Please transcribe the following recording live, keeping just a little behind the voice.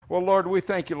Well, Lord, we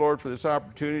thank you, Lord, for this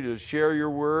opportunity to share your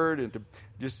word and to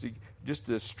just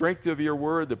the strength of your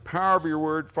word, the power of your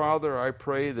word. Father, I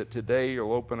pray that today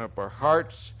you'll open up our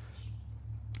hearts,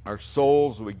 our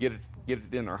souls. We get it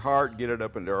in our heart, get it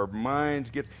up into our minds,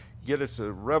 get us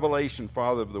a revelation,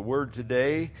 Father, of the word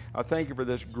today. I thank you for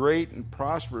this great and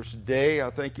prosperous day.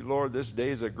 I thank you, Lord, this day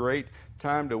is a great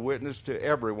time to witness to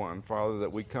everyone, Father,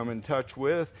 that we come in touch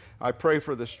with. I pray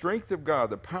for the strength of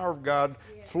God, the power of God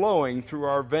flowing through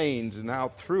our veins and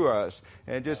out through us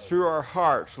and just through our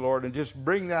hearts, Lord, and just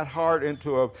bring that heart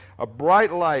into a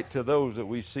bright light to those that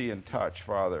we see and touch,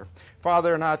 Father.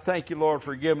 Father, and I thank you, Lord,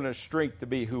 for giving us strength to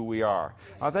be who we are.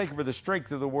 I thank you for the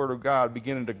strength of the Word of God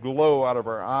beginning to glow out of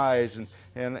our eyes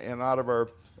and out of our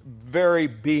very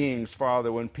beings,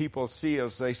 Father. When people see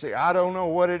us, they say, I don't know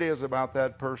what it is about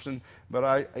that person,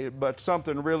 but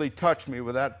something really touched me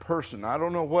with that person. I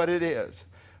don't know what it is.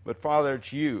 But, Father,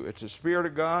 it's you. It's the Spirit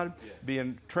of God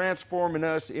being transforming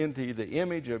us into the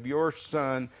image of your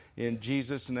Son in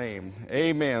Jesus' name.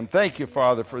 Amen. Thank you,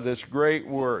 Father, for this great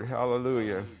word.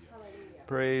 Hallelujah.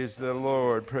 Praise the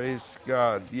Lord. Praise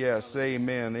God. Yes,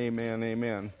 amen, amen,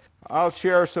 amen. I'll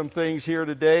share some things here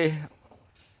today.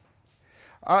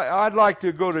 I'd like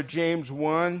to go to James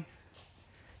 1.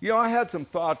 You know, I had some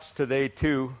thoughts today,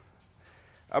 too,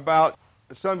 about,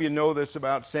 some of you know this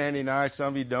about Sandy and I, some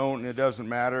of you don't, and it doesn't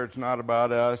matter. It's not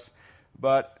about us.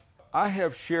 But I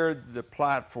have shared the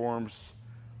platforms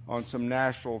on some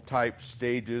national-type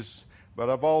stages, but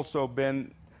I've also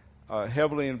been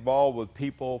heavily involved with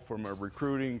people from a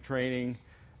recruiting, training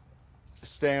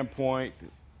standpoint,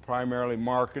 primarily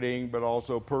marketing, but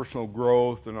also personal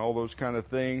growth and all those kind of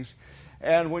things.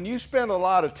 And when you spend a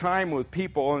lot of time with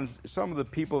people, and some of the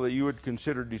people that you would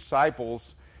consider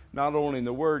disciples, not only in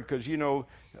the Word, because, you know,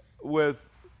 with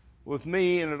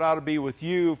me, and it ought to be with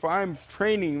you, if I'm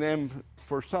training them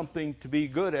for something to be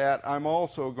good at, I'm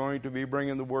also going to be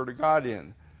bringing the Word of God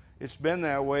in. It's been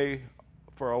that way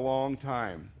for a long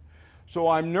time. So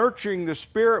I'm nurturing the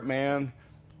spirit man,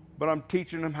 but I'm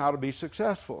teaching them how to be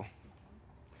successful.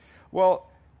 Well,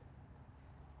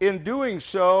 in doing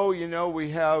so, you know,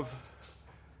 we have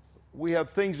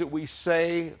things that we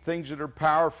say, things that are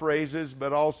paraphrases,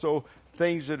 but also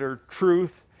things that are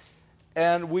truth,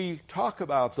 and we talk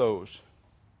about those.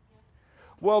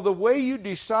 Well, the way you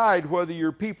decide whether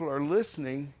your people are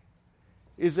listening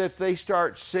is if they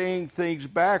start saying things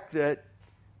back that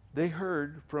they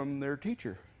heard from their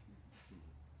teacher.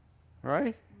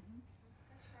 Right?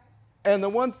 And the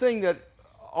one thing that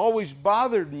always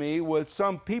bothered me was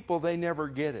some people, they never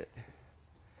get it.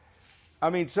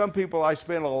 I mean, some people I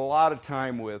spend a lot of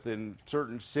time with. In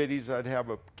certain cities, I'd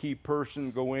have a key person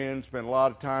go in, spend a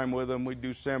lot of time with them. We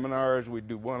do seminars, we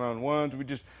do one-on-ones, we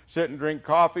just sit and drink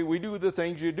coffee. We do the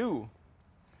things you do.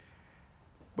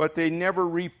 But they never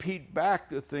repeat back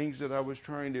the things that I was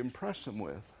trying to impress them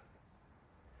with.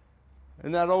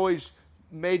 And that always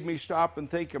made me stop and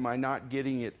think, am I not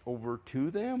getting it over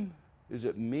to them? Is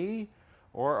it me?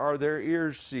 Or are their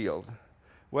ears sealed?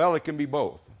 Well, it can be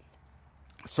both.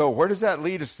 So where does that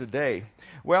lead us today?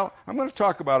 Well, I'm going to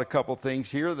talk about a couple things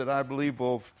here that I believe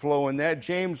will flow in that.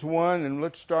 James 1, and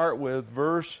let's start with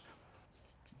verse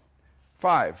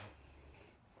 5.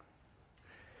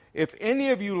 If any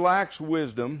of you lacks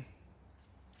wisdom,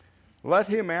 let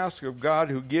him ask of God,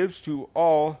 who gives to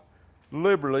all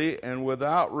liberally and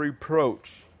without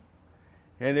reproach,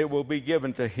 and it will be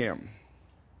given to him.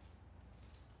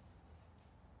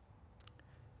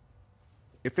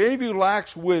 If any of you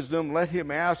lacks wisdom, let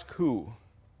him ask who?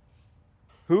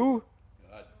 Who?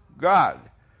 God.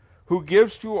 Who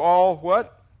gives to all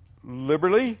what?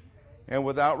 Liberally and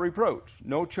without reproach.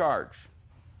 No charge.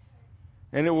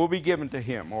 And it will be given to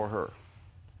him or her.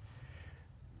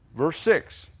 Verse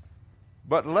 6.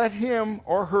 But let him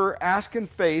or her ask in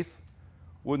faith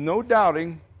with no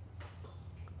doubting,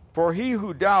 for he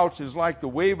who doubts is like the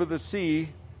wave of the sea,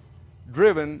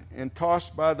 driven and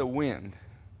tossed by the wind.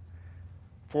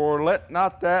 For let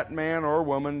not that man or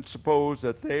woman suppose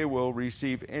that they will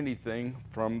receive anything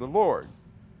from the Lord.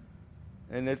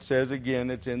 And it says again,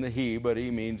 it's in the he, but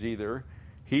he means either.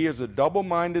 He is a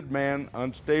double-minded man,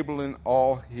 unstable in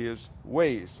all his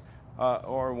ways.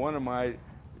 Or one of my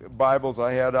Bibles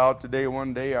I had out today,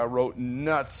 one day I wrote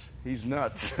nuts. He's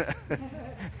nuts.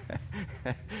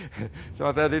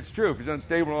 So that it's true. If he's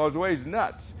unstable in all his ways,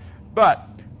 nuts. But,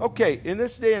 okay, in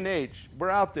this day and age, we're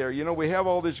out there. You know, we have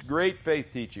all this great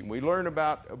faith teaching. We learn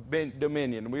about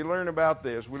dominion. We learn about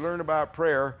this. We learn about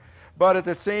prayer. But at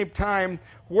the same time,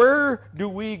 where do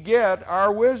we get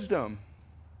our wisdom?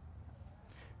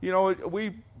 You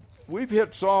know, we've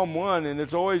hit Psalm 1, and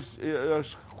it's always a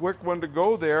quick one to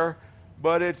go there.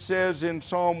 But it says in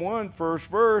Psalm 1, first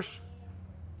verse,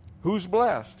 who's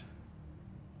blessed?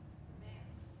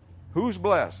 Who's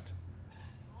blessed?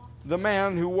 The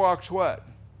man who walks what?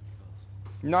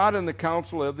 Not in the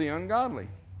counsel of the ungodly,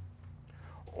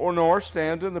 or nor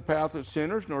stands in the path of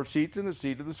sinners, nor seats in the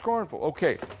seat of the scornful.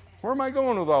 Okay, where am I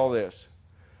going with all this?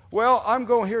 Well,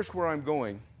 here's where I'm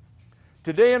going.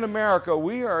 Today in America,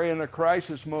 we are in a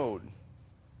crisis mode.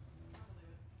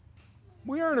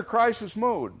 We are in a crisis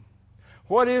mode.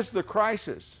 What is the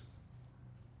crisis?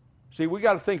 See, we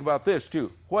got to think about this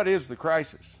too. What is the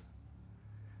crisis?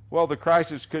 Well, the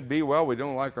crisis could be, well, we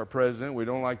don't like our president. We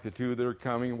don't like the two that are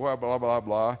coming, blah, blah, blah,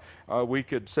 blah. We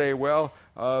could say, well,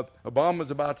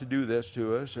 Obama's about to do this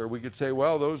to us. Or we could say,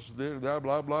 well, blah,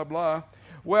 blah, blah, blah.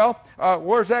 Well,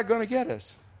 where's that going to get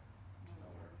us?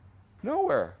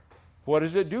 Nowhere. What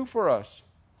does it do for us?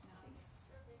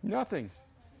 Nothing.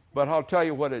 But I'll tell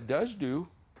you what it does do.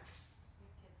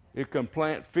 It can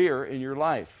plant fear in your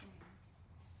life.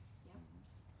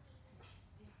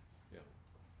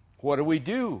 What do we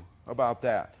do about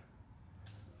that?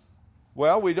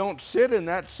 Well, we don't sit in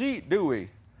that seat, do we?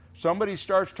 Somebody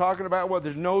starts talking about, well,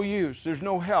 there's no use, there's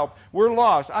no help, we're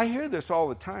lost. I hear this all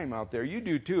the time out there. You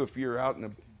do too if you're out in the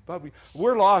public.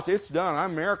 We're lost, it's done,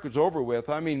 America's over with.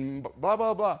 I mean, blah,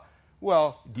 blah, blah.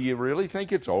 Well, do you really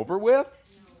think it's over with?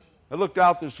 I looked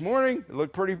out this morning, it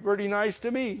looked pretty nice to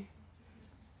me.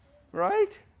 Right?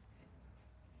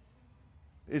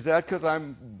 Is that because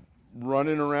I'm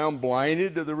running around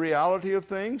blinded to the reality of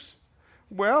things?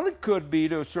 Well, it could be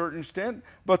to a certain extent,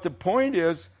 but the point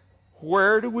is,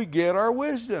 where do we get our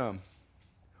wisdom?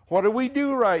 What do we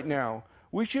do right now?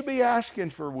 We should be asking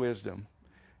for wisdom.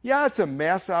 Yeah, it's a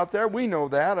mess out there. We know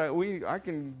that. I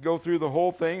can go through the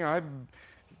whole thing. I've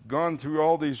gone through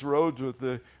all these roads with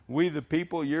We the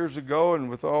People years ago, and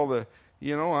with all the,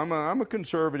 I'm a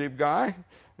conservative guy,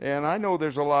 and I know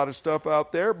there's a lot of stuff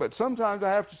out there, but sometimes I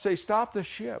have to say, stop the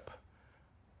ship.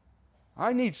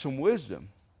 I need some wisdom.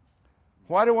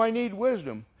 Why do I need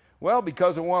wisdom? Well,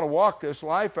 because I want to walk this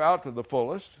life out to the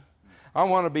fullest. I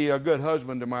want to be a good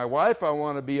husband to my wife. I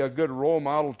want to be a good role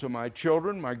model to my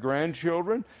children, my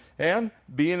grandchildren. And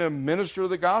being a minister of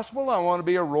the gospel, I want to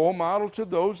be a role model to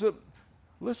those that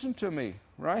listen to me,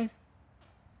 right?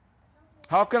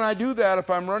 How can I do that if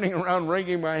I'm running around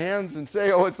wringing my hands and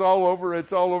say, oh, it's all over,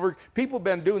 it's all over? People have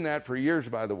been doing that for years,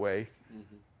 by the way.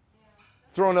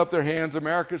 Throwing up their hands,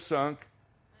 America's sunk.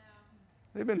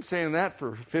 They've been saying that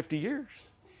for 50 years.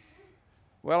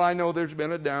 Well, I know there's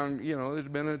been a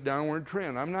downward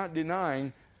trend. I'm not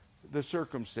denying the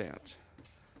circumstance.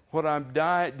 What I'm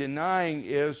denying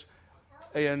is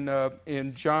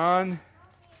in John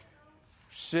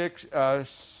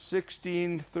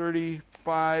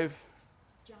 16:35.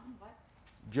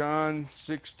 John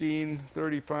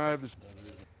 16:35.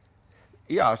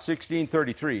 Yeah,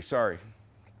 16:33. Sorry.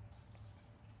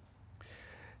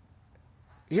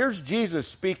 Here's Jesus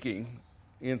speaking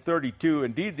in 32.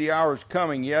 Indeed, the hour is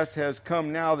coming, yes, has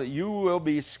come now, that you will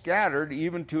be scattered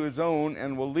even to his own,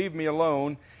 and will leave me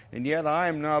alone. And yet I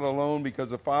am not alone, because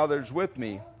the Father is with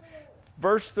me.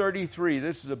 Verse 33.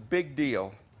 This is a big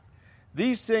deal.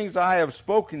 These things I have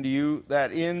spoken to you,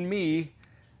 that in me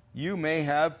you may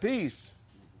have peace.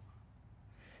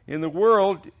 In the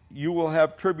world you will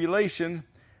have tribulation,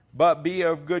 but be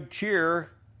of good cheer.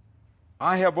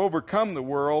 I have overcome the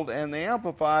world. And the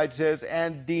Amplified says,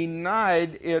 and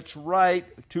denied its right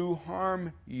to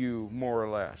harm you, more or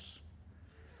less.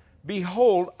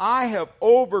 Behold, I have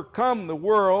overcome the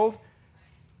world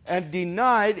and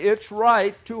denied its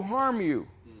right to harm you.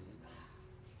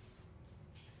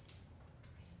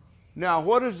 Now,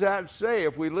 what does that say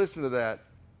if we listen to that?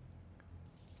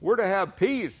 We're to have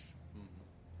peace.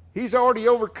 He's already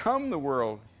overcome the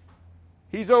world.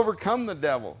 He's overcome the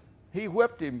devil. He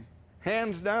whipped him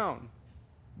hands down,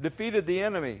 defeated the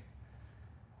enemy.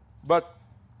 But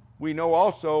we know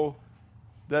also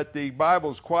that the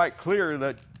Bible's quite clear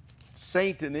that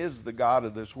Satan is the god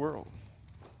of this world.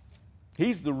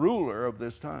 He's the ruler of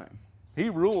this time. He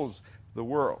rules the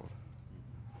world.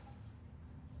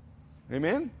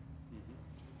 Amen?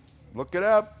 Look it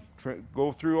up.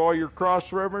 Go through all your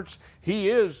cross reference. He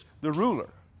is the ruler.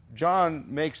 John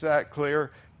makes that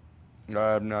clear.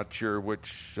 I'm not sure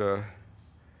which.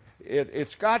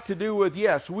 It's got to do with,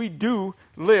 yes, we do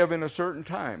live in a certain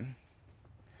time.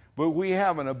 But we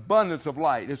have an abundance of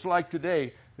light. It's like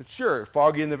today. It's sure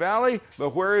foggy in the valley,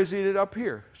 but where is it up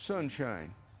here?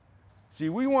 Sunshine. See,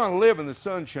 we want to live in the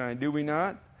sunshine, do we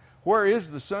not? Where is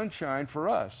the sunshine for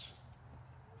us?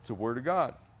 It's the Word of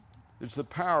God. It's the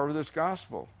power of this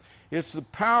gospel. It's the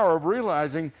power of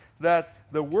realizing that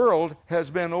the world has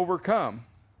been overcome.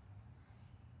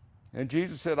 And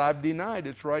Jesus said, I've denied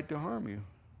its right to harm you.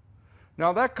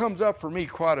 Now that comes up for me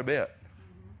quite a bit.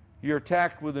 You're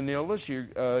attacked with an illness,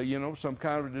 some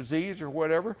kind of disease or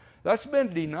whatever. That's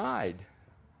been denied.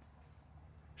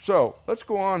 So let's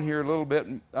go on here a little bit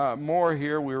more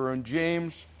here. We were in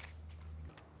James.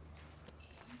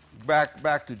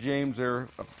 Back to James there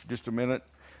just a minute.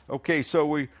 Okay, so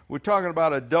we're talking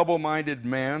about a double-minded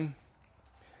man,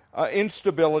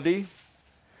 instability,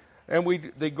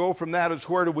 and they go from that as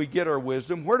where do we get our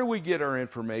wisdom? Where do we get our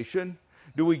information?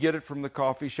 Do we get it from the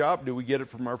coffee shop? Do we get it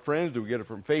from our friends? Do we get it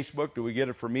from Facebook? Do we get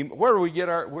it from email? Where do we get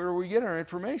our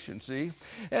information? See,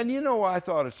 and I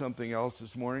thought of something else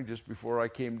this morning just before I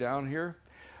came down here.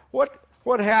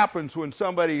 What happens when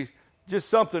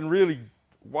something really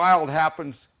wild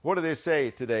happens? What do they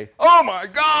say today? Oh my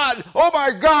God! Oh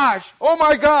my gosh! Oh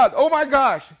my God! Oh my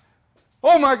gosh!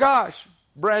 Oh my gosh!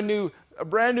 Brand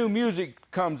new music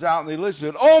comes out and they listen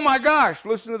to it. Oh my gosh!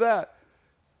 Listen to that.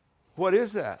 What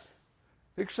is that?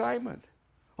 Excitement.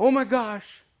 Oh my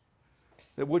gosh.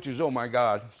 Which is oh my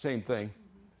God, same thing.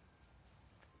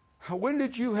 When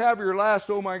did you have your last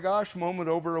oh my gosh moment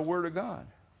over a word of God?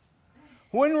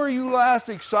 When were you last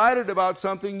excited about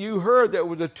something you heard that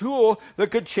was a tool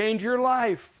that could change your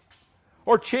life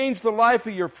or change the life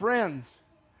of your friends?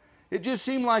 It just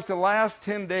seemed like the last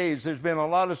 10 days there's been a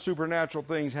lot of supernatural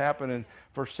things happening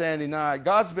for Sandy and I.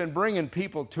 God's been bringing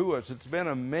people to us. It's been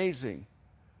amazing.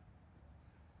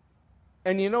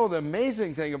 And the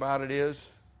amazing thing about it is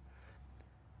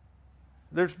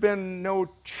there's been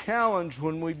no challenge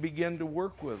when we begin to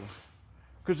work with them.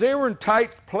 Because they were in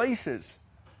tight places.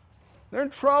 They're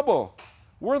in trouble.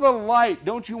 We're the light.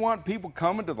 Don't you want people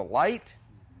coming to the light?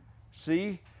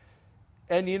 See?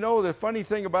 And the funny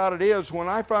thing about it is when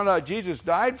I found out Jesus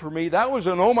died for me, that was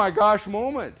an oh my gosh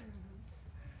moment.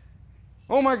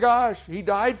 Oh my gosh, he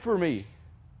died for me.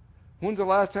 When's the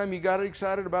last time you got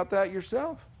excited about that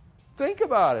yourself? Think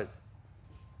about it.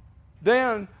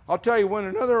 Then, I'll tell you when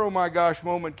another oh my gosh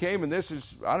moment came, and this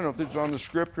is, I don't know if this is on the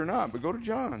script or not, but go to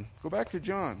John. Go back to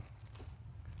John.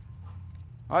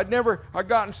 I'd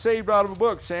gotten saved out of a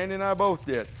book. Sandy and I both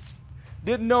did.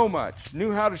 Didn't know much.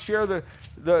 Knew how to share the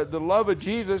love of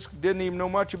Jesus. Didn't even know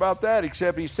much about that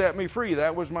except he set me free.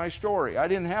 That was my story. I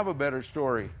didn't have a better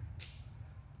story.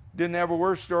 Didn't have a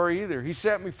worse story either. He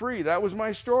set me free. That was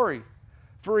my story.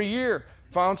 For a year.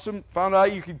 Found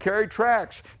out you could carry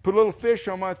tracts. Put a little fish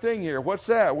on my thing here. What's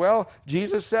that? Well,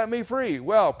 Jesus set me free.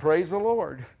 Well, praise the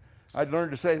Lord. I'd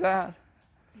learned to say that.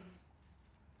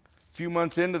 A few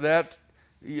months into that,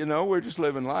 we're just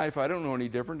living life. I don't know any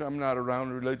different. I'm not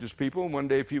around religious people. And one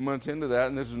day, a few months into that,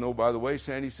 and this is by the way,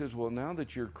 Sandy says, well, now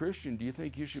that you're a Christian, do you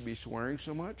think you should be swearing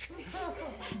so much?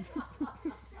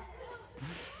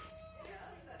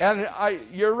 And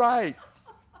you're right.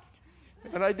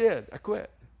 And I did. I quit.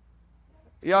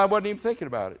 Yeah, I wasn't even thinking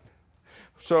about it.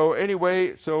 So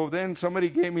anyway, then somebody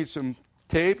gave me some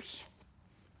tapes,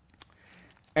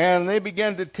 and they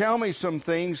began to tell me some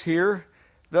things here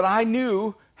that I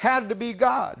knew had to be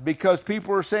God, because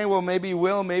people were saying, well, maybe he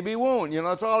will, maybe he won't.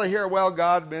 That's all I hear, well,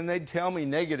 God, and they'd tell me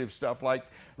negative stuff, like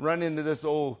run into this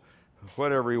old,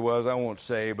 whatever he was, I won't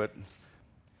say, but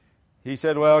he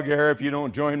said, well, Gary, if you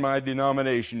don't join my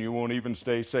denomination, you won't even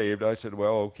stay saved. I said,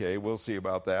 well, okay, we'll see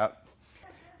about that.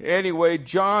 Anyway,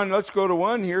 John, let's go to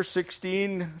one here,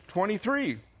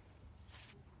 16:23.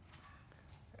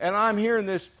 And I'm hearing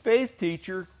this faith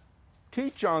teacher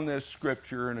teach on this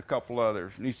scripture and a couple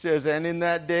others. And he says, and in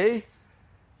that day,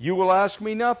 you will ask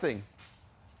me nothing.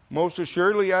 Most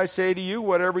assuredly, I say to you,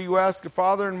 whatever you ask the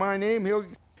Father in my name, he'll...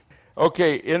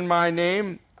 Okay, in my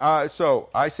name. So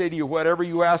I say to you, whatever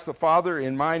you ask the Father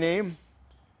in my name.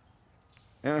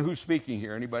 And who's speaking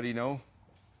here? Anybody know?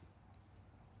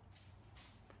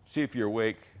 See if you're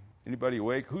awake. Anybody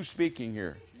awake? Who's speaking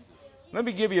here? Let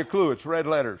me give you a clue. It's red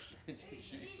letters. Jesus.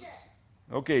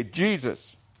 Okay,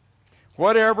 Jesus.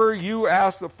 Whatever you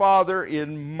ask the Father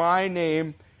in my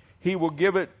name, he will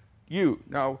give it you.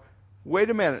 Now, wait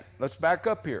a minute. Let's back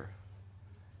up here.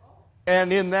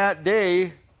 And in that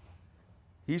day,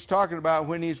 he's talking about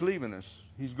when he's leaving us.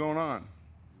 He's going on.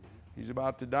 He's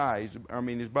about to die.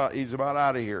 He's about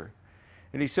out of here.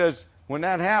 And he says, when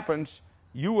that happens,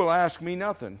 you will ask me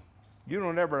nothing. You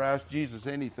don't ever ask Jesus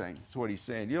anything. That's what he's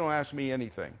saying. You don't ask me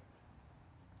anything.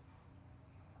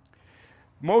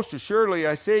 Most assuredly,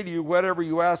 I say to you, whatever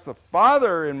you ask the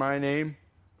Father in my name,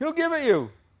 he'll give it you.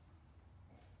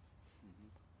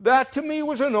 That to me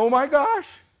was an oh my gosh.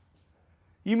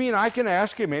 You mean I can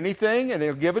ask him anything and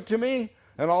he'll give it to me?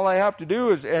 And all I have to do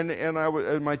is,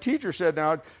 and my teacher said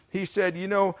now, he said,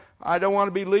 I don't want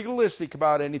to be legalistic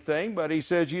about anything, but he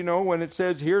says, when it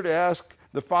says here to ask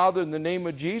the Father in the name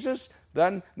of Jesus,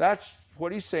 then that's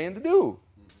what he's saying to do.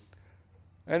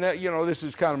 And that, this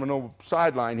is kind of an old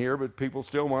sideline here, but people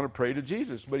still want to pray to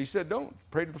Jesus. But he said, don't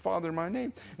pray to the Father in my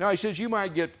name. Now he says you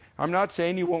might get, I'm not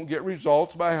saying you won't get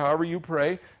results by however you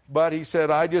pray, but he said,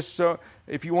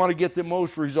 if you want to get the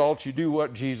most results, you do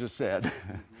what Jesus said.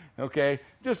 Okay?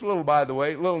 Just a little, by the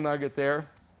way, a little nugget there.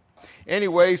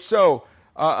 Anyway, so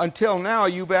until now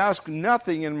you've asked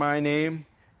nothing in my name.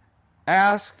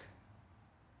 Ask,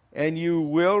 and you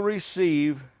will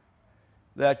receive,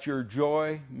 that your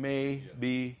joy may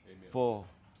be full.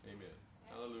 Amen.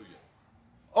 Hallelujah.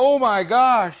 Oh my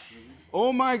gosh.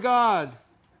 Oh my God.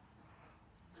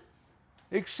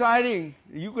 Exciting.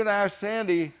 You can ask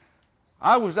Sandy.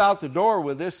 I was out the door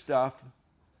with this stuff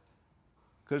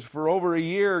because for over a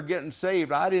year getting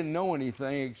saved, I didn't know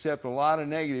anything except a lot of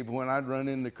negative when I'd run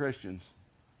into Christians.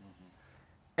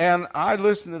 And I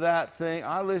listened to that thing.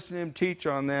 I listened to him teach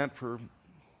on that for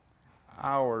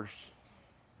hours.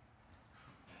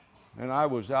 And I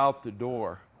was out the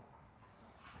door.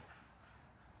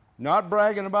 Not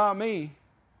bragging about me,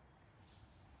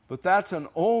 but that's an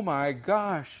oh my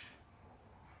gosh.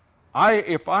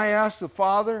 If I ask the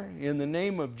Father in the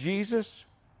name of Jesus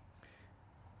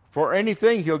for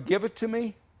anything, he'll give it to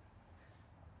me.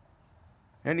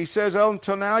 And he says,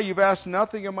 until now you've asked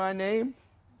nothing in my name.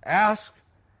 Ask,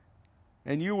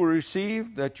 and you will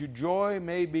receive, that your joy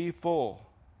may be full.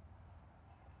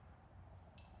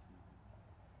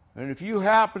 And if you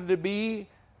happen to be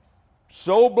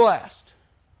so blessed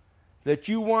that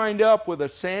you wind up with a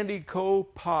Sandy Co.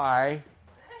 pie,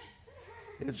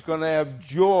 it's going to have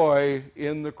joy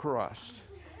in the crust.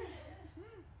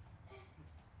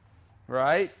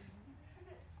 Right?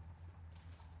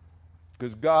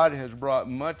 Because God has brought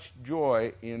much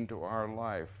joy into our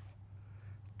life.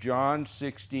 John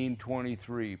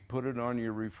 16:23. Put it on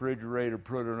your refrigerator,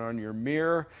 put it on your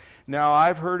mirror. Now,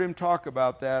 I've heard him talk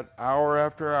about that hour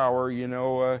after hour.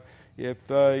 If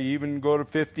you even go to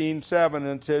 15:7 and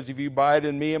it says, if you abide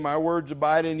in me and my words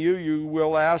abide in you, you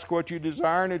will ask what you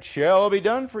desire and it shall be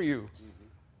done for you.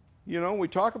 Mm-hmm. We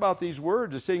talk about these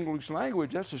words, this English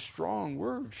language, that's a strong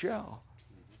word, shall.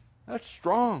 That's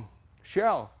strong,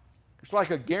 shall. It's like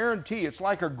a guarantee. It's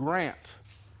like a grant.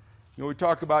 We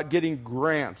talk about getting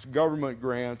grants, government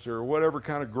grants or whatever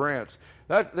kind of grants.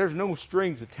 There's no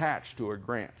strings attached to a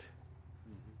grant.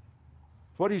 Mm-hmm.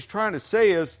 What he's trying to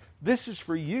say is, this is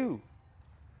for you.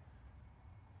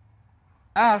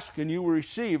 Ask and you will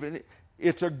receive. And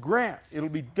it's a grant. It'll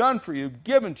be done for you,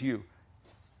 given to you.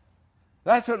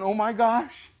 That's an oh my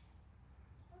gosh.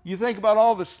 You think about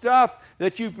all the stuff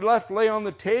that you've left lay on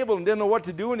the table and didn't know what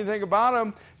to do anything about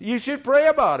them. You should pray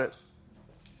about it.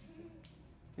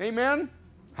 Amen?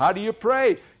 How do you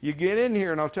pray? You get in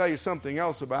here, and I'll tell you something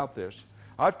else about this.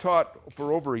 I've taught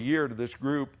for over a year to this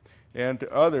group and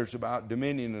to others about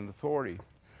dominion and authority.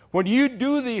 When you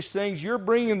do these things, you're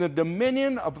bringing the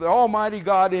dominion of the Almighty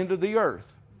God into the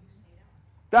earth.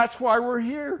 That's why we're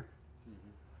here.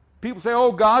 People say,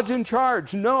 oh, God's in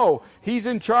charge. No, he's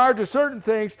in charge of certain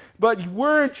things, but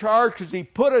we're in charge because he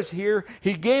put us here.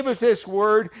 He gave us this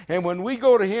word, and when we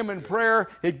go to him in prayer,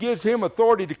 it gives him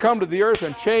authority to come to the earth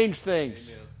and change things.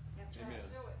 Amen.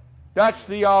 That's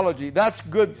theology. That's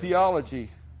good theology.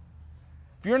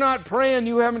 If you're not praying,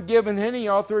 you haven't given any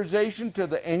authorization to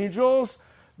the angels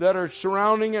that are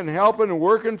surrounding and helping and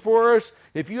working for us.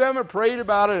 If you haven't prayed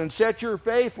about it and set your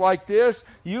faith like this,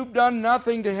 you've done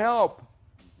nothing to help.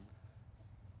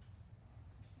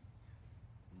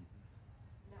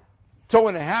 So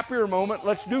in a happier moment,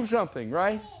 let's do something,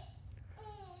 right?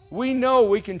 We know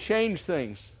we can change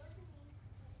things.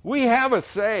 We have a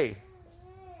say.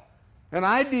 And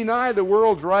I deny the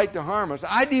world's right to harm us.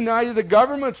 I deny the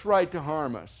government's right to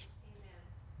harm us.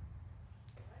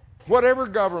 Whatever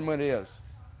government is.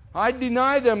 I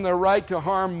deny them their right to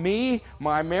harm me,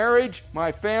 my marriage,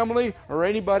 my family, or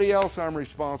anybody else I'm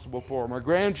responsible for. My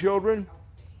grandchildren.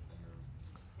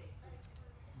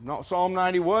 Psalm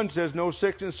 91 says, no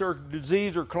sickness or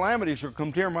disease or calamity shall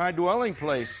come near my dwelling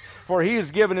place. For he has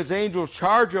given his angels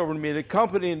charge over me to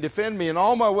accompany and defend me in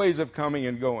all my ways of coming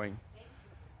and going.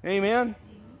 Amen?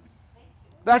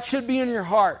 That should be in your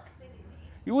heart.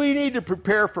 We need to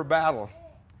prepare for battle.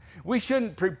 We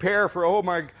shouldn't prepare for, oh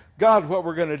my God, what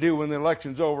we're going to do when the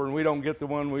election's over and we don't get the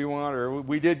one we want, or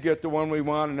we did get the one we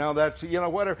want and now that's,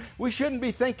 whatever. We shouldn't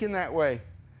be thinking that way.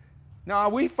 Now,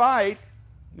 we fight.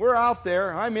 We're out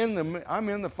there. I'm in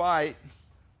the fight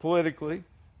politically.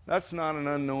 That's not an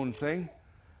unknown thing.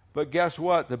 But guess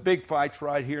what? The big fight's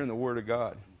right here in the Word of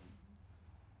God.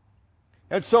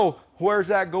 And so, where's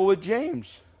that go with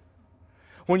James?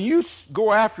 When you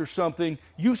go after something,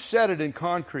 you set it in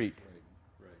concrete.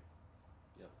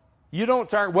 You don't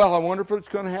start, well, I wonder if it's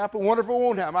going to happen. I wonder if it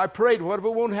won't happen. I prayed, what if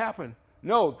it won't happen?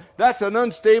 No, that's an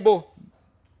unstable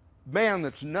man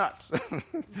that's nuts.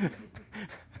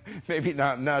 Maybe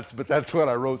not nuts, but that's what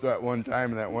I wrote that one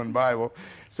time in that one Bible.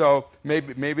 So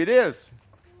maybe it is.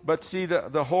 But see,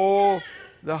 the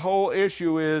whole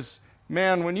issue is,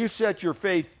 man, when you set your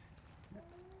faith,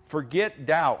 forget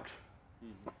doubt.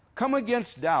 Come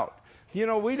against doubt. You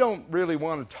know, we don't really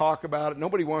want to talk about it.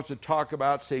 Nobody wants to talk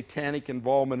about satanic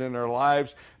involvement in their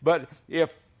lives. But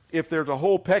if there's a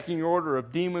whole pecking order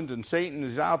of demons and Satan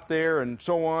is out there and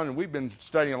so on, and we've been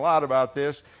studying a lot about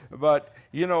this, but,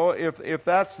 you know, if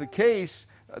that's the case,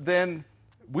 then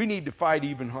we need to fight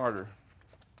even harder.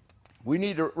 We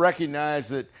need to recognize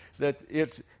that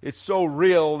it's so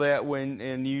real that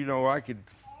and you know, I can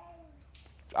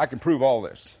prove all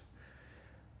this.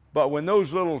 But when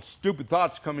those little stupid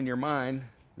thoughts come in your mind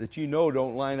that you know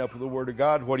don't line up with the Word of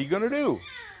God, what are you going to do?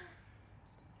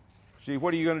 See,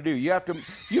 what are you going to do?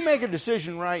 You make a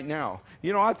decision right now.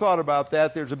 You know, I thought about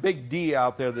that. There's a big D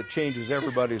out there that changes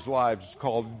everybody's lives. It's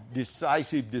called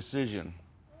decisive decision.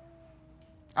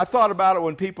 I thought about it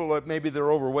when people, maybe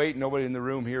they're overweight. Nobody in the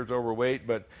room here is overweight,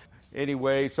 but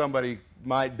anyway, somebody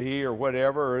might be or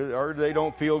whatever, or they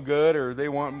don't feel good or they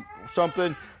want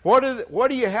something. What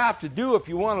do you have to do if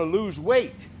you want to lose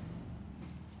weight?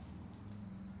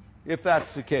 If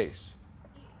that's the case.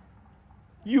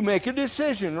 You make a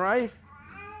decision, right?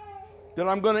 That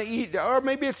I'm going to eat, or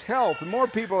maybe it's health. More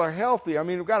people are healthy. I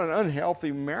mean, we've got an unhealthy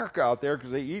America out there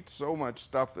because they eat so much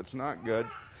stuff that's not good.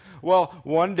 Well,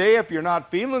 one day if you're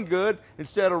not feeling good,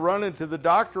 instead of running to the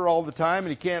doctor all the time and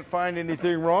you can't find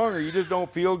anything wrong or you just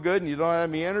don't feel good and you don't have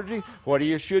any energy, what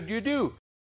should you do?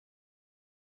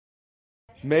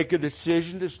 Make a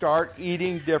decision to start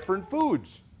eating different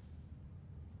foods.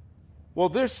 Well,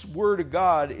 this Word of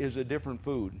God is a different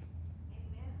food.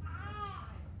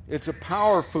 It's a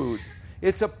power food.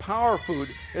 It's a power food.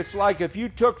 It's like if you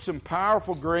took some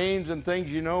powerful grains and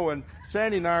things, you know, and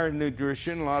Sandy and I are in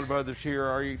nutrition, a lot of others here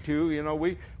are too, you know,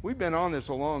 we've been on this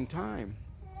a long time.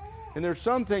 And there's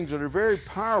some things that are very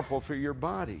powerful for your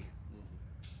body.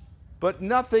 But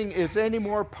nothing is any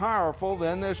more powerful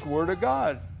than this Word of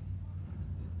God.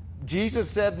 Jesus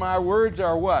said, my words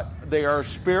are what? They are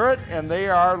spirit and they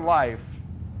are life.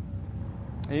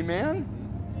 Amen?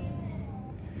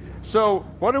 So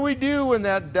what do we do when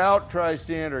that doubt tries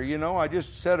to enter? You know, I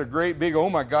just said a great big, oh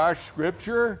my gosh,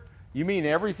 scripture? You mean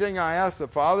everything I ask the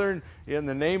Father in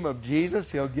the name of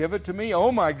Jesus, He'll give it to me?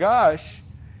 Oh my gosh.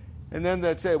 And then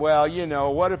they'd say, well, you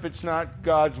know, what if it's not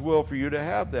God's will for you to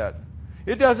have that?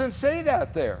 It doesn't say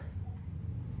that there.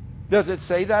 Does it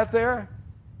say that there?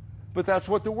 But that's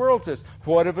what the world says.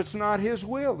 What if it's not His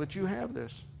will that you have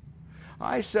this?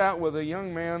 I sat with a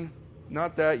young man,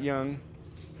 not that young,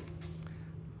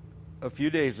 a few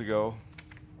days ago,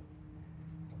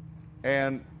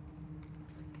 and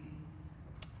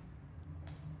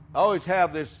I always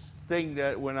have this thing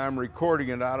that when I'm recording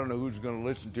it, I don't know who's going to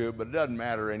listen to it, but it doesn't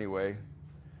matter anyway.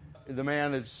 The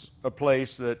man is a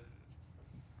place that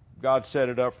God set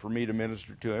it up for me to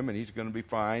minister to him, and he's going to be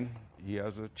fine. He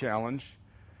has a challenge.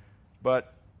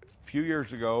 But a few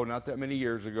years ago, not that many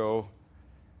years ago,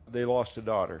 they lost a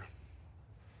daughter.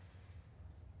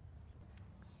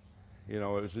 You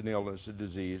know, it was an illness, a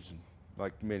disease.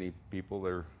 Like many people,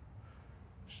 they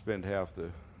spend half the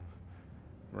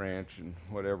ranch and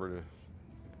whatever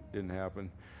didn't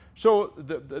happen. So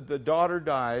the daughter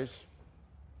dies,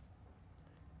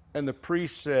 and the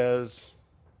priest says,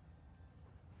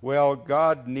 well,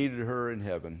 God needed her in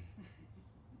heaven.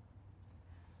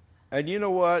 And you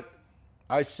know what?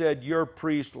 I said, your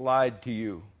priest lied to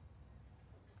you.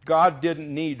 God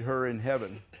didn't need her in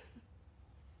heaven.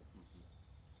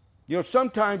 You know,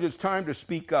 sometimes it's time to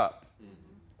speak up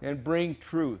and bring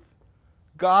truth.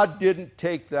 God didn't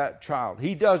take that child.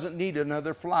 He doesn't need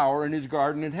another flower in His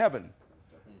garden in heaven.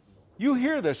 You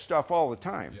hear this stuff all the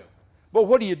time. Yeah. But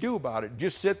what do you do about it?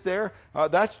 Just sit there?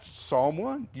 That's Psalm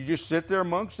 1. You just sit there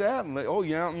amongst that and, oh,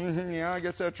 yeah, yeah, I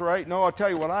guess that's right. No, I'll tell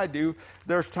you what I do.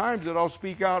 There's times that I'll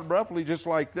speak out abruptly just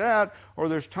like that, or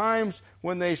there's times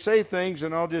when they say things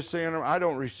and I'll just say, I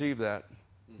don't receive that.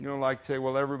 You know, like say,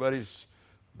 well, everybody's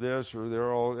this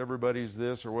or everybody's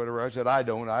this or whatever. I said, I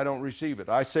don't receive it.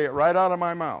 I say it right out of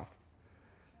my mouth.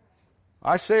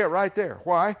 I say it right there.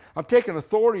 Why? I'm taking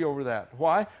authority over that.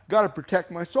 Why? Got to protect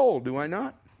my soul, do I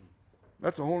not?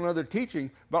 That's a whole other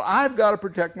teaching. But I've got to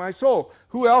protect my soul.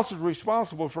 Who else is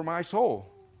responsible for my soul?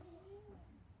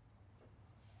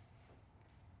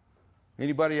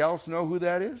 Anybody else know who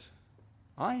that is?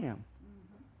 I am.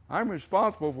 I'm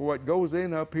responsible for what goes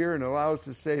in up here and allows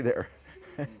to stay there.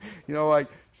 You know, like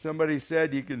somebody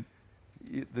said, you can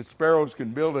the sparrows can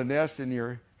build a nest in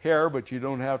your hair, but you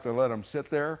don't have to let them sit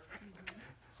there.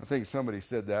 I think somebody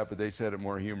said that, but they said it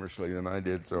more humorously than I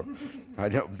did, so I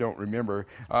don't remember.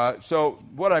 So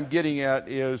what I'm getting at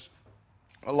is,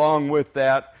 along with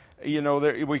that,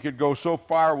 we could go so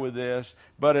far with this,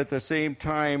 but at the same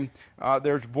time,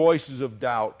 there's voices of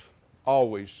doubt,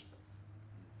 always.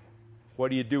 What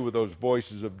do you do with those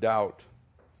voices of doubt?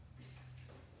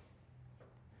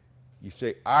 You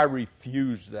say, I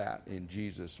refuse that in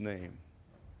Jesus' name.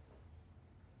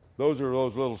 Those are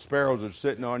those little sparrows that are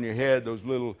sitting on your head, those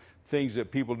little things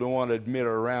that people don't want to admit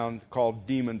are around, called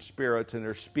demon spirits, and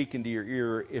they're speaking to your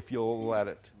ear if you'll let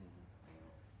it.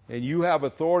 And you have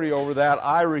authority over that.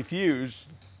 I refuse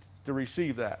to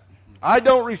receive that. I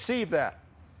don't receive that.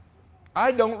 I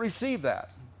don't receive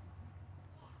that.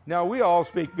 Now, we all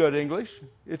speak good English.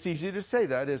 It's easy to say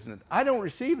that, isn't it? I don't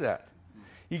receive that.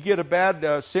 You get a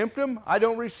bad symptom, I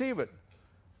don't receive it.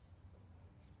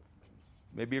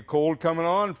 Maybe a cold coming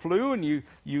on, flu, and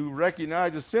you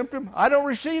recognize a symptom. I don't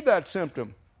receive that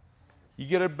symptom. You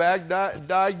get a bad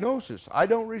diagnosis. I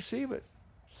don't receive it.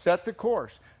 Set the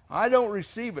course. I don't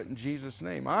receive it in Jesus'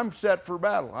 name. I'm set for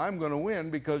battle. I'm going to win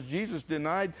because Jesus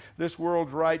denied this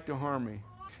world's right to harm me.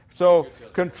 So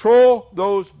control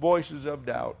those voices of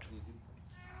doubt.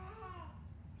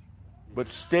 But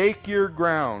stake your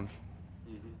ground.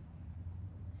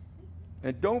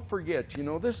 And don't forget,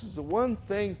 this is the one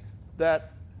thing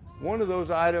one of those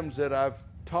items that I've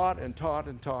taught, and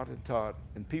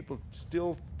people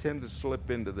still tend to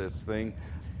slip into this thing.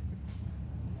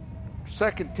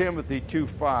 2 Timothy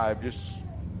 2:5,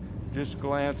 just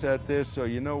glance at this so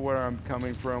you know where I'm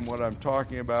coming from, what I'm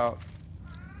talking about.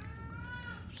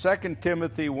 2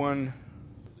 Timothy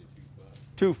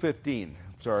 2:15,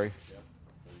 sorry.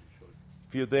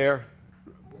 If you're there,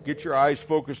 get your eyes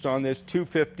focused on this,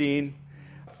 2:15.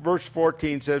 Verse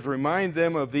 14 says, remind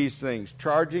them of these things,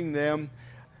 charging them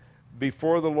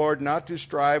before the Lord not to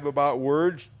strive about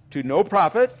words to no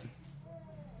profit.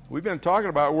 We've been talking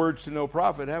about words to no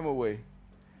profit, haven't we?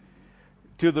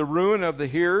 To the ruin of the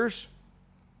hearers.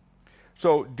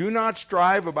 So do not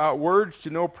strive about words to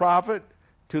no profit,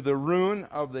 to the ruin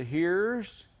of the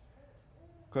hearers,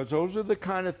 because those are the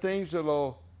kind of things that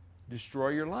will destroy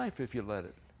your life if you let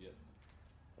it. Yeah.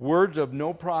 Words of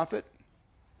no profit,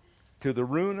 to the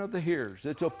ruin of the hearers.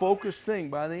 It's a focused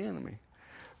thing by the enemy.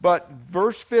 But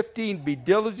verse 15, be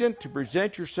diligent to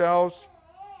present yourselves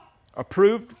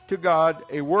approved to God,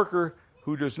 a worker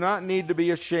who does not need to be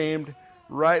ashamed,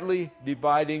 rightly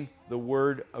dividing the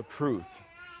word of truth.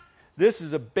 This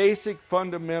is a basic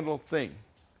fundamental thing.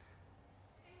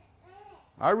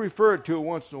 I refer to it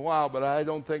once in a while, but I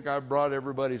don't think I've brought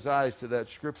everybody's eyes to that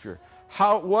scripture.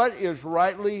 What is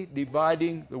rightly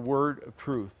dividing the word of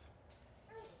truth?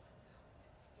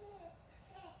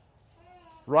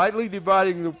 Rightly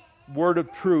dividing the word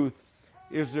of truth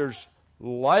is there's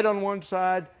light on one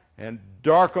side and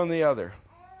dark on the other.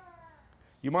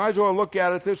 You might as well look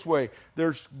at it this way.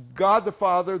 There's God the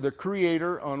Father, the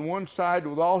Creator, on one side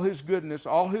with all His goodness,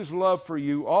 all His love for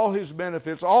you, all His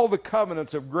benefits, all the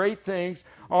covenants of great things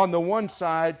on the one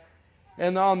side.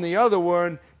 And on the other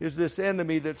one is this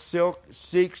enemy that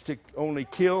seeks to only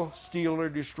kill, steal, or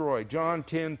destroy. John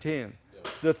 10:10.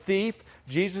 The thief,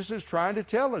 Jesus is trying to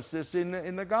tell us this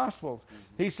in the Gospels.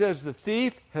 He says the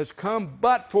thief has come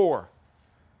but for.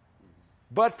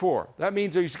 But for. That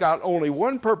means he's got only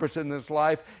one purpose in this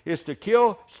life, is to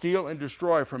kill, steal, and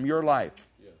destroy from your life.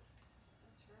 Yeah.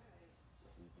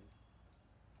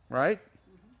 That's right. Right?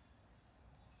 Mm-hmm.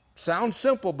 Sounds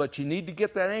simple, but you need to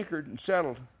get that anchored and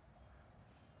settled.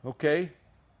 Okay?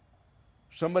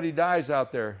 Somebody dies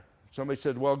out there. Somebody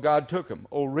said, well, God took him.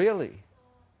 Oh, really?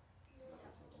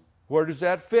 Where does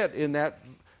that fit in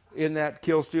that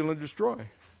kill, steal, and destroy?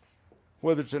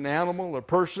 Whether it's an animal, a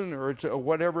person, or it's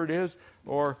whatever it is,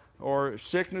 or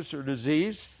sickness or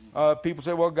disease. People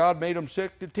say, well, God made them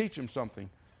sick to teach them something.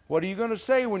 What are you going to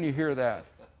say when you hear that?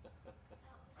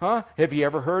 Huh? Have you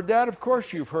ever heard that? Of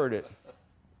course you've heard it.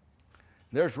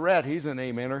 There's Rhett. He's an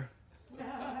amener.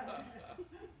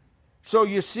 So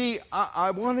you see,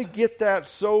 I want to get that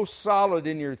so solid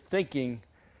in your thinking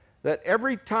that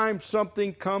every time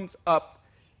something comes up,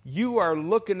 you are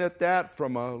looking at that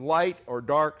from a light or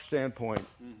dark standpoint.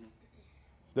 Mm-hmm.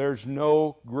 There's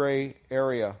no gray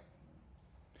area.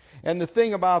 And the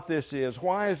thing about this is,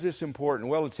 why is this important?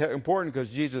 Well, it's important because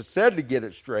Jesus said to get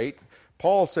it straight.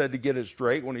 Paul said to get it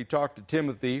straight when he talked to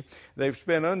Timothy. They've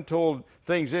spent untold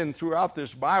things in throughout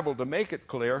this Bible to make it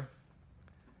clear.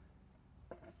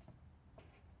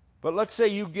 But let's say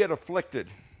you get afflicted,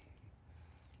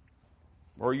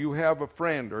 or you have a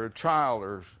friend or a child,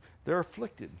 or they're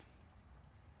afflicted.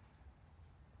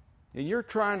 and you're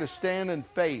trying to stand in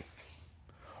faith,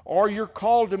 or you're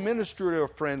called to minister to a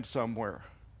friend somewhere,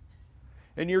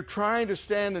 and you're trying to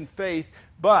stand in faith,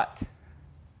 but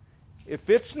if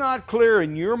it's not clear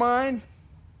in your mind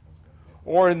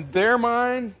or in their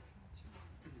mind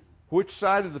which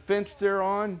side of the fence they're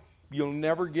on, you'll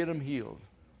never get them healed.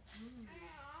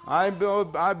 I've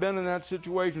been in that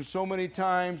situation so many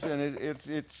times, and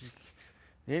it's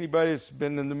anybody that's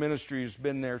been in the ministry has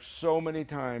been there so many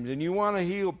times. And you want to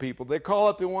heal people. They call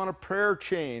up, they want a prayer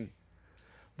chain.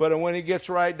 But when it gets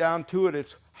right down to it,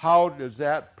 it's how does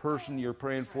that person you're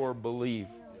praying for believe?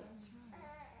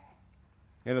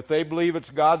 And if they believe it's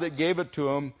God that gave it to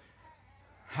them,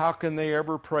 how can they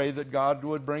ever pray that God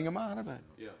would bring them out of it?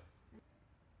 Yeah.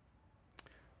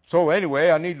 So anyway,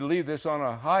 I need to leave this on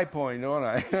a high point, don't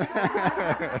I?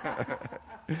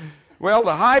 Well,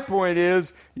 the high point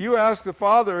is you ask the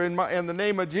Father in the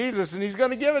name of Jesus, and He's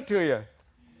going to give it to you.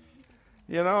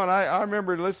 You know, and I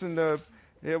remember listening to,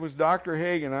 it was Dr.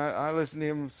 Hagin. I listened to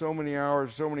him so many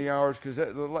hours, because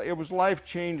it was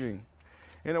life-changing.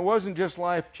 And it wasn't just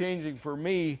life-changing for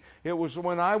me. It was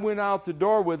when I went out the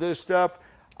door with this stuff,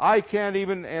 I can't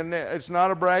even, and it's not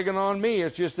a bragging on me,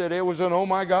 it's just that it was an, oh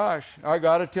my gosh, I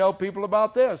got to tell people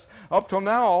about this. Up till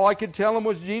now, all I could tell them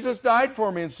was Jesus died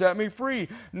for me and set me free.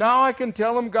 Now I can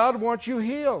tell them God wants you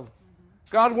healed.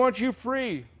 God wants you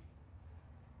free.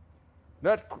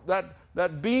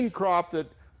 That bean crop that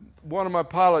one of my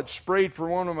pilots sprayed for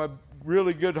one of my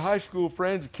really good high school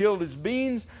friends, killed his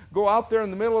beans, go out there in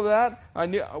the middle of that. I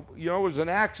knew, it was an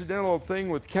accidental thing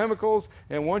with chemicals,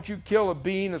 and once you kill a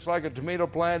bean, it's like a tomato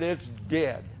plant, it's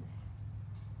dead.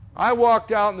 I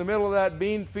walked out in the middle of that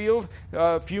bean field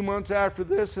a few months after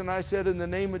this, and I said, in the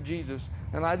name of Jesus,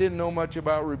 and I didn't know much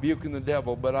about rebuking the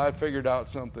devil, but I figured out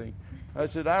something. I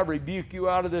said, I rebuke you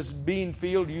out of this bean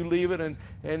field. You leave it, and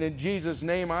in Jesus'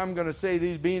 name, I'm going to say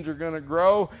these beans are going to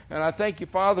grow. And I thank you,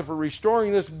 Father, for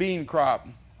restoring this bean crop.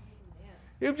 Amen.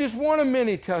 It was just one of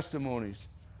many testimonies.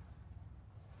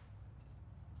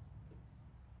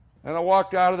 And I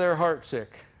walked out of there heartsick,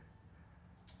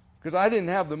 because I didn't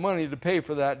have the money to pay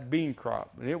for that bean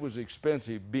crop, and it was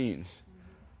expensive beans.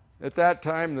 At that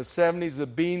time, in the 70s, the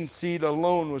bean seed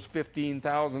alone was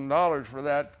 $15,000 for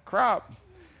that crop.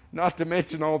 Not to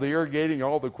mention all the irrigating,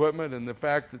 all the equipment, and the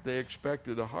fact that they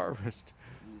expected a harvest.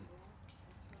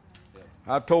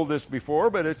 I've told this before,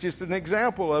 but it's just an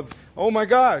example of, oh my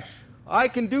gosh, I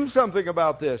can do something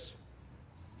about this.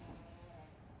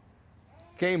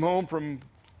 Came home from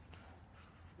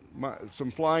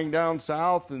some flying down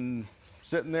south and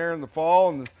sitting there in the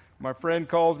fall, and my friend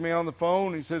calls me on the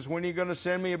phone. He says, when are you going to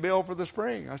send me a bill for the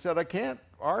spring? I said, I can't,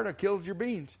 Art, I killed your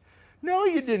beans. No,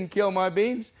 you didn't kill my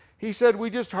beans. He said, we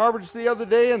just harvested the other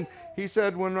day, and he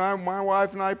said, when my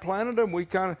wife and I planted them,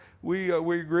 we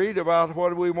agreed about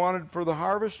what we wanted for the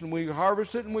harvest, and we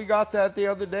harvested, and we got that the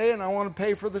other day, and I want to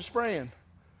pay for the spraying.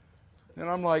 And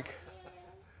I'm like,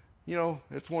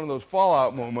 it's one of those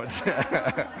fallout moments.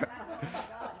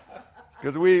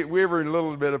 Because we were in a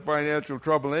little bit of financial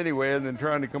trouble anyway, and then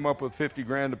trying to come up with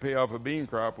 $50,000 to pay off a bean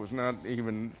crop was not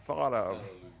even thought of.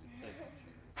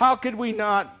 How could we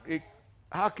not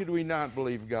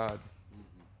believe God?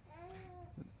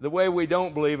 The way we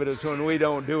don't believe it is when we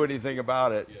don't do anything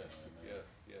about it.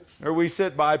 Yes. Or we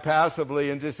sit by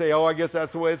passively and just say, oh, I guess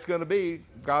that's the way it's going to be.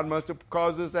 God must have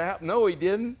caused this to happen. No, He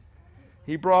didn't.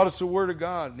 He brought us the Word of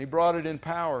God, and He brought it in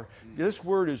power. This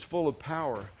Word is full of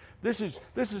power. This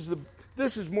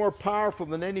is more powerful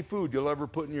than any food you'll ever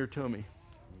put in your tummy.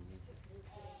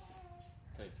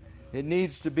 It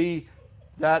needs to be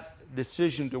that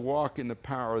decision to walk in the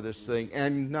power of this thing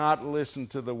and not listen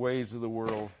to the ways of the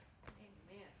world.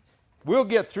 Amen. We'll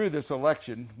get through this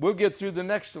election. We'll get through the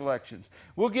next elections.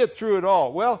 We'll get through it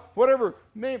all. Well, whatever,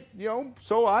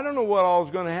 so I don't know what all is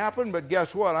going to happen, but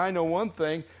guess what? I know one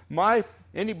thing.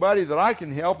 Anybody that I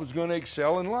can help is going to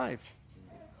excel in life.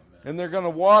 And they're going to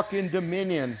walk in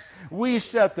dominion. We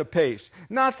set the pace.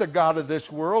 Not the God of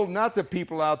this world, not the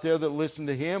people out there that listen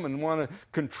to Him and want to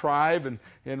contrive and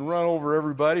run over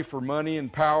everybody for money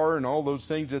and power and all those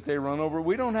things that they run over.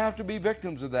 We don't have to be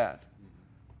victims of that.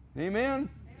 Amen?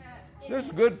 This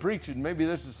is good preaching. Maybe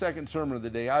this is the second sermon of the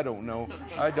day. I don't know.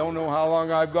 I don't know how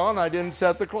long I've gone. I didn't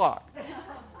set the clock.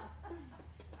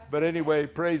 But anyway,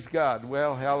 praise God.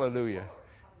 Well, hallelujah.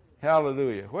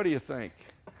 Hallelujah. What do you think?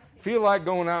 Feel like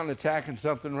going out and attacking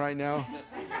something right now?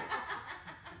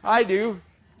 I do.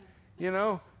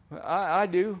 I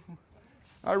do.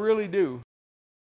 I really do.